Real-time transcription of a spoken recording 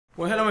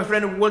Well, hello my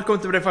friend,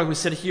 welcome to Breakfast with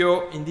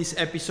Sergio. In this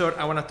episode,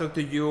 I want to talk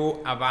to you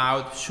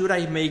about should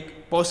I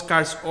make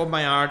postcards of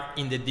my art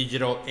in the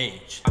digital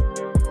age?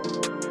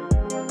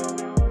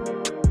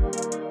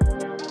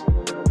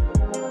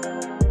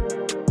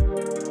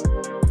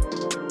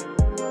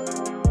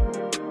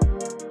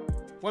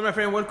 Well, my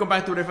friend, welcome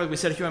back to Breakfast with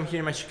Sergio. I'm here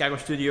in my Chicago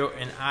studio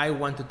and I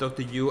want to talk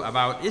to you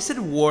about is it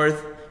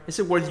worth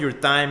your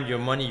time, your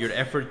money, your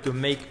effort to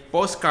make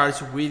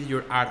postcards with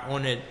your art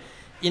on it?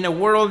 In a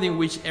world in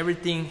which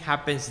everything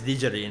happens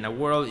digitally, in a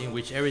world in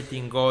which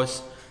everything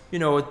goes,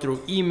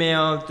 through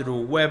email,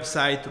 through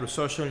website, through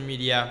social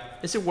media,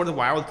 is it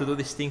worthwhile to do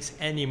these things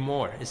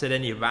anymore? Is there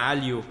any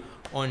value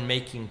on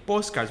making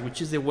postcards,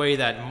 which is the way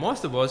that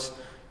most of us,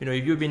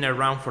 if you've been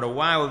around for a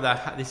while,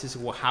 this is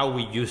how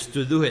we used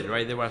to do it,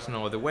 right? There was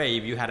no other way.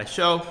 If you had a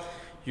show,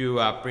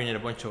 you printed a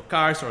bunch of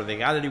cards, or the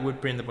gallery would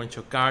print a bunch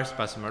of cards,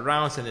 pass them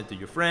around, send it to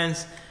your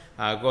friends,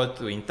 go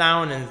to in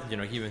town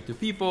and give them to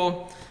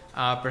people.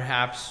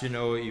 Perhaps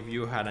if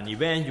you had an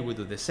event, you would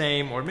do the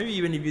same, or maybe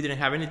even if you didn't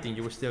have anything,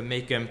 you would still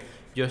make them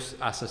just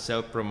as a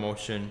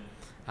self-promotion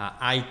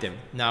item.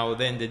 Now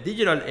then the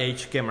digital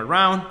age came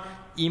around,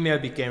 email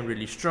became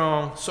really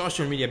strong,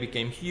 social media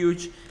became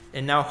huge,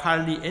 and now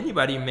hardly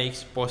anybody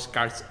makes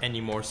postcards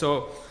anymore.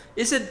 So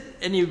is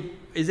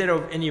it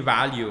of any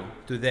value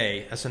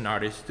today as an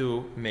artist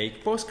to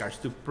make postcards,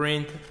 to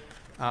print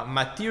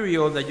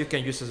material that you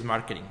can use as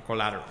marketing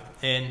collateral?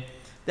 And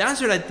the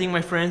answer, I think,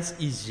 my friends,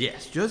 is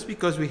yes. Just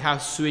because we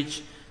have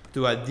switched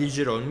to a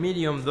digital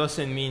medium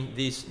doesn't mean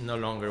this no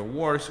longer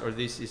works or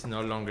this is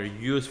no longer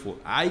useful.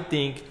 I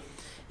think,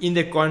 in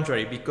the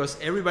contrary, because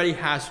everybody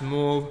has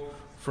moved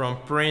from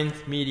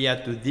print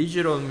media to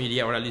digital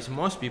media, or at least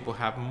most people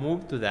have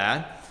moved to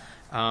that,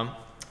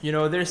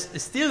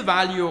 there's still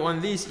value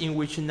on this, in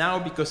which now,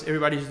 because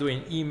everybody's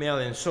doing email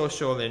and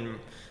social and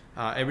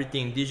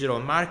everything digital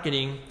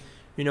marketing,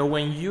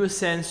 when you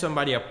send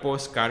somebody a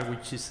postcard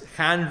which is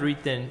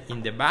handwritten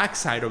in the back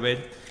side of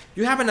it,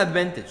 you have an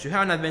advantage. You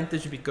have an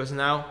advantage because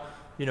now,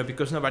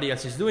 because nobody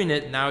else is doing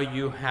it, now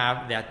you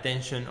have the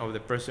attention of the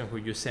person who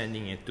you're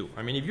sending it to.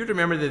 I mean, if you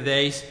remember the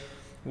days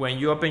when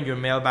you opened your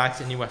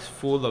mailbox and it was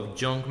full of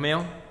junk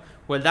mail,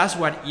 well, that's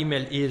what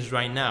email is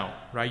right now,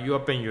 right? You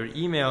open your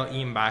email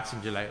inbox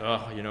and you're like,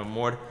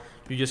 more.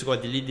 You just go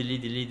delete,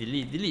 delete, delete,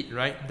 delete, delete,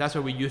 right? That's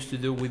what we used to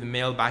do with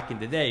mail back in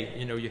the day.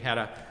 You had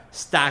a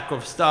stack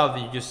of stuff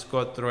and you just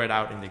go throw it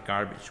out in the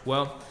garbage.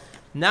 Well,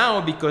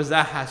 now because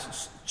that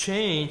has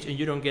changed and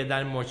you don't get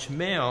that much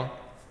mail,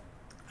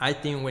 I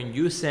think when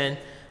you send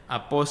a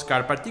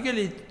postcard,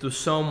 particularly to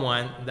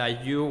someone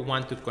that you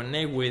want to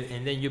connect with,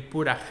 and then you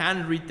put a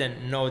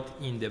handwritten note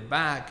in the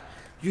back,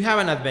 you have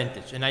an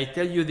advantage. And I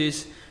tell you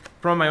this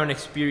from my own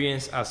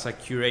experience as a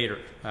curator.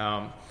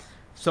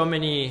 So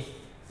many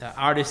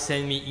artists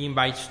send me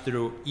invites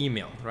through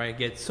email, right? I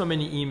get so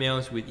many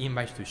emails with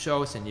invites to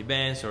shows and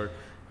events, or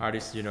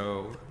artists,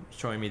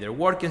 showing me their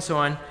work and so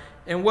on.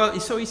 And well,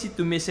 it's so easy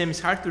to miss them. It's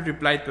hard to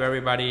reply to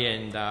everybody,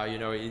 and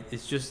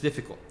it's just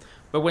difficult.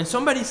 But when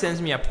somebody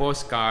sends me a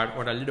postcard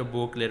or a little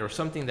booklet or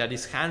something that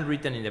is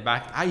handwritten in the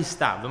back, I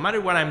stop. No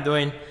matter what I'm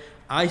doing,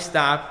 I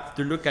stop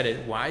to look at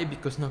it. Why?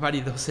 Because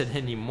nobody does it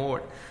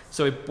anymore.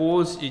 So it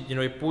pulls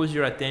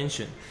your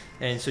attention.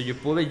 And so you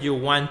pull it, you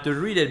want to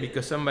read it,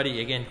 because somebody,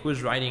 again,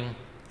 who's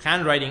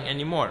handwriting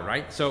anymore,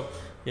 right? So,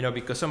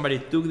 because somebody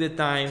took the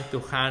time to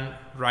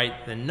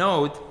handwrite the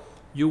note,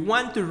 you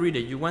want to read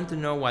it, you want to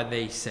know what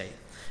they say.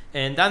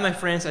 And that, my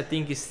friends, I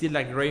think is still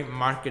a great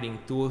marketing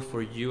tool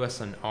for you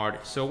as an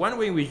artist. So one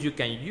way in which you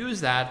can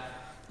use that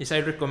is,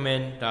 I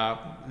recommend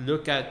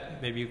look at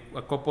maybe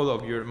a couple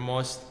of your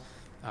most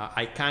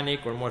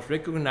iconic or most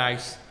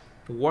recognized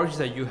works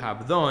that you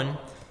have done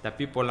that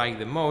people like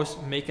the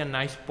most, make a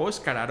nice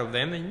postcard out of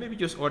them, and maybe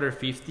just order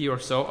 50 or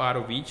so out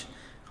of each,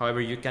 however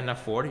you can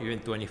afford, even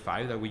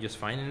 25 that we just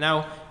find. And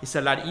now it's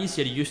a lot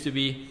easier. It used to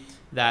be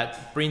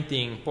that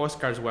printing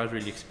postcards was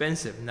really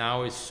expensive.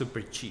 Now it's super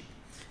cheap.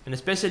 And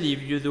especially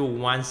if you do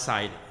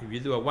one-sided. If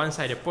you do a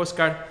one-sided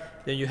postcard,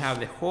 then you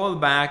have the whole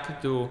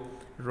back to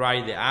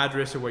write the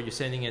address of where you're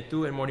sending it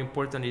to, and more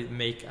importantly,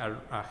 make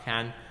a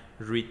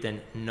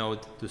handwritten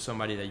note to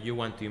somebody that you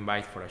want to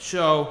invite for a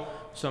show,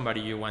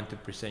 somebody you want to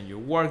present your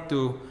work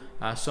to,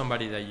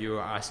 somebody that you're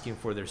asking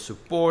for their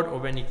support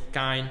of any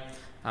kind.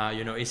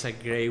 It's a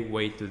great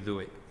way to do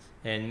it.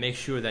 And make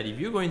sure that if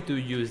you're going to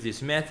use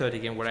this method,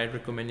 again, what I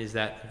recommend is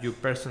that you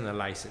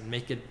personalize it.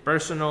 Make it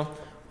personal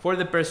for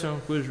the person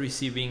who's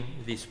receiving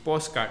this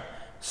postcard,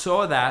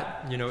 so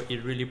that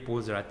it really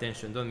pulls their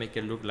attention. Don't make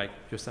it look like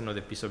just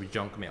another piece of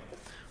junk mail.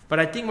 But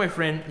I think, my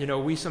friend,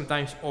 we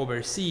sometimes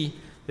oversee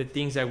the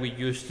things that we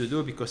used to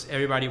do because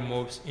everybody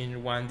moves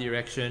in one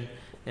direction,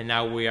 and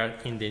now we are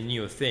in the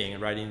new thing,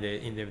 right, in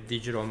the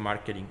digital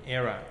marketing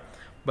era.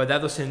 But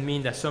that doesn't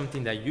mean that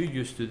something that you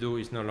used to do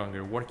is no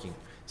longer working.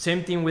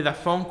 Same thing with a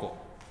phone call,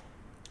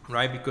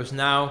 right? Because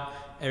now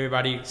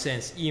everybody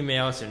sends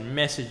emails and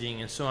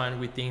messaging and so on.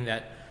 We think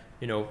that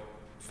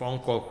phone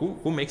call.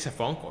 Who makes a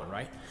phone call,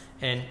 right?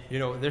 And you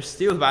know, there's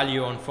still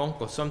value on phone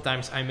calls.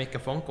 Sometimes I make a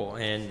phone call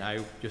and I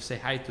just say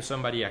hi to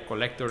somebody, a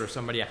collector or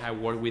somebody I have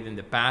worked with in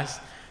the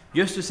past,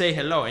 just to say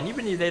hello. And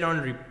even if they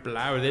don't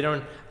reply or they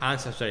don't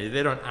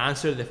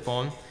answer the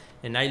phone,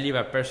 and I leave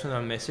a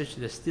personal message,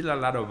 there's still a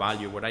lot of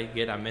value where I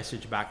get a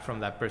message back from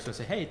that person,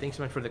 say, hey, thanks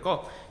so much for the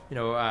call. You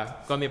know,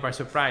 got me by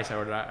surprise,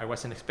 or I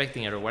wasn't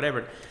expecting it, or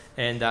whatever.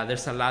 And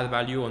there's a lot of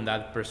value on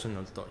that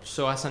personal touch.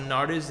 So as an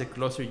artist, the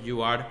closer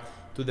you are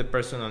to the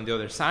person on the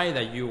other side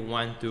that you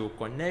want to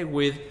connect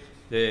with,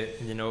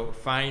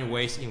 find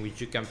ways in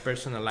which you can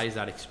personalize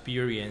that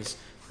experience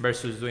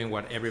versus doing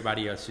what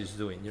everybody else is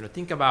doing. You know,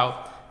 think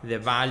about the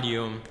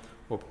volume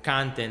of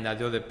content that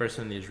the other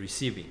person is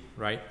receiving,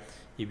 right?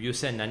 If you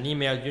send an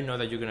email, you know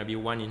that you're going to be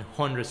one in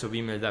hundreds of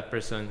emails that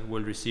person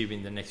will receive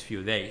in the next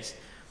few days.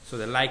 So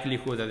the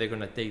likelihood that they're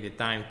going to take the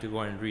time to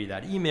go and read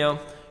that email,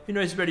 you know,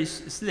 is very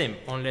slim,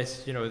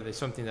 unless, you know, there's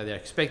something that they're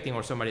expecting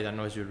or somebody that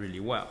knows you really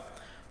well.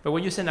 But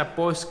when you send a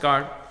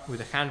postcard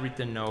with a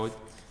handwritten note,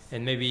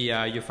 and maybe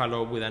you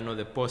follow up with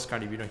another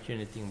postcard if you don't hear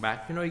anything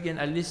back, you know, again,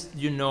 at least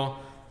you know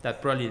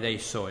that probably they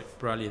saw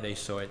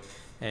it.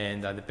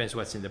 And depends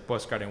what's in the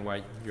postcard and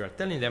what you are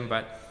telling them.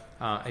 But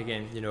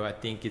again, you know, I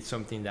think it's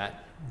something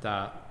that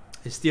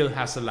it still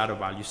has a lot of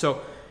value.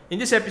 So in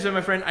this episode,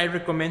 my friend, I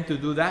recommend to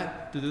do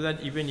that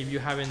even if you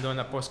haven't done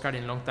a postcard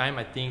in a long time.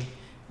 I think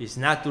it's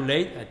not too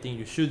late. I think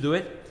you should do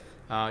it.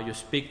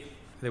 Just pick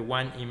the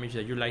one image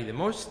that you like the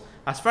most.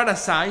 As far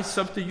as size, it's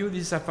up to you.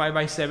 This is a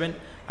 5x7.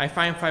 I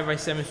find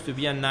 5x7s to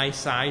be a nice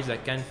size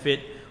that can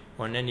fit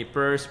on any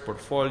purse,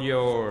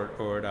 portfolio,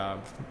 or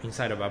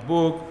inside of a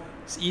book.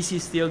 It's easy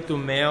still to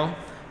mail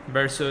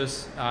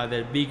versus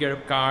the bigger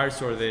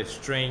cards or the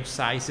strange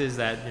sizes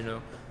that, you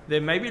know, they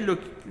maybe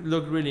look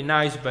really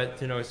nice,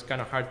 but, you know, it's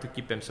kind of hard to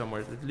keep them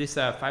somewhere. At least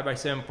a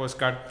 5x7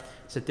 postcard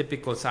is a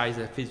typical size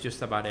that fits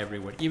just about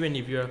everywhere. Even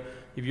if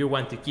you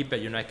want to keep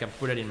it, you know, I can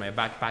put it in my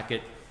back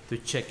pocket to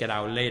check it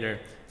out later,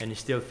 and it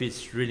still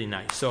fits really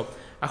nice. So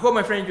I hope,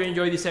 my friend, you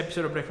enjoyed this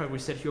episode of Breakfast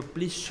with Sergio.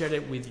 Please share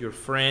it with your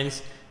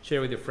friends. Share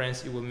it with your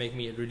friends. It will make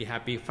me really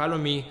happy. Follow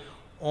me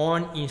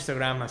on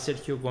Instagram at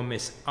Sergio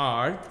Gomez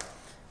Art,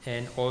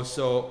 and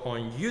also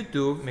on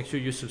YouTube. Make sure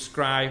you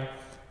subscribe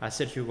at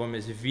Sergio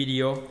Gomez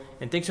Video.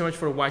 And thanks so much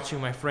for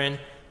watching, my friend.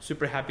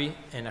 Super happy,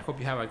 and I hope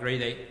you have a great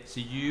day.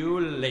 See you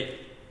later.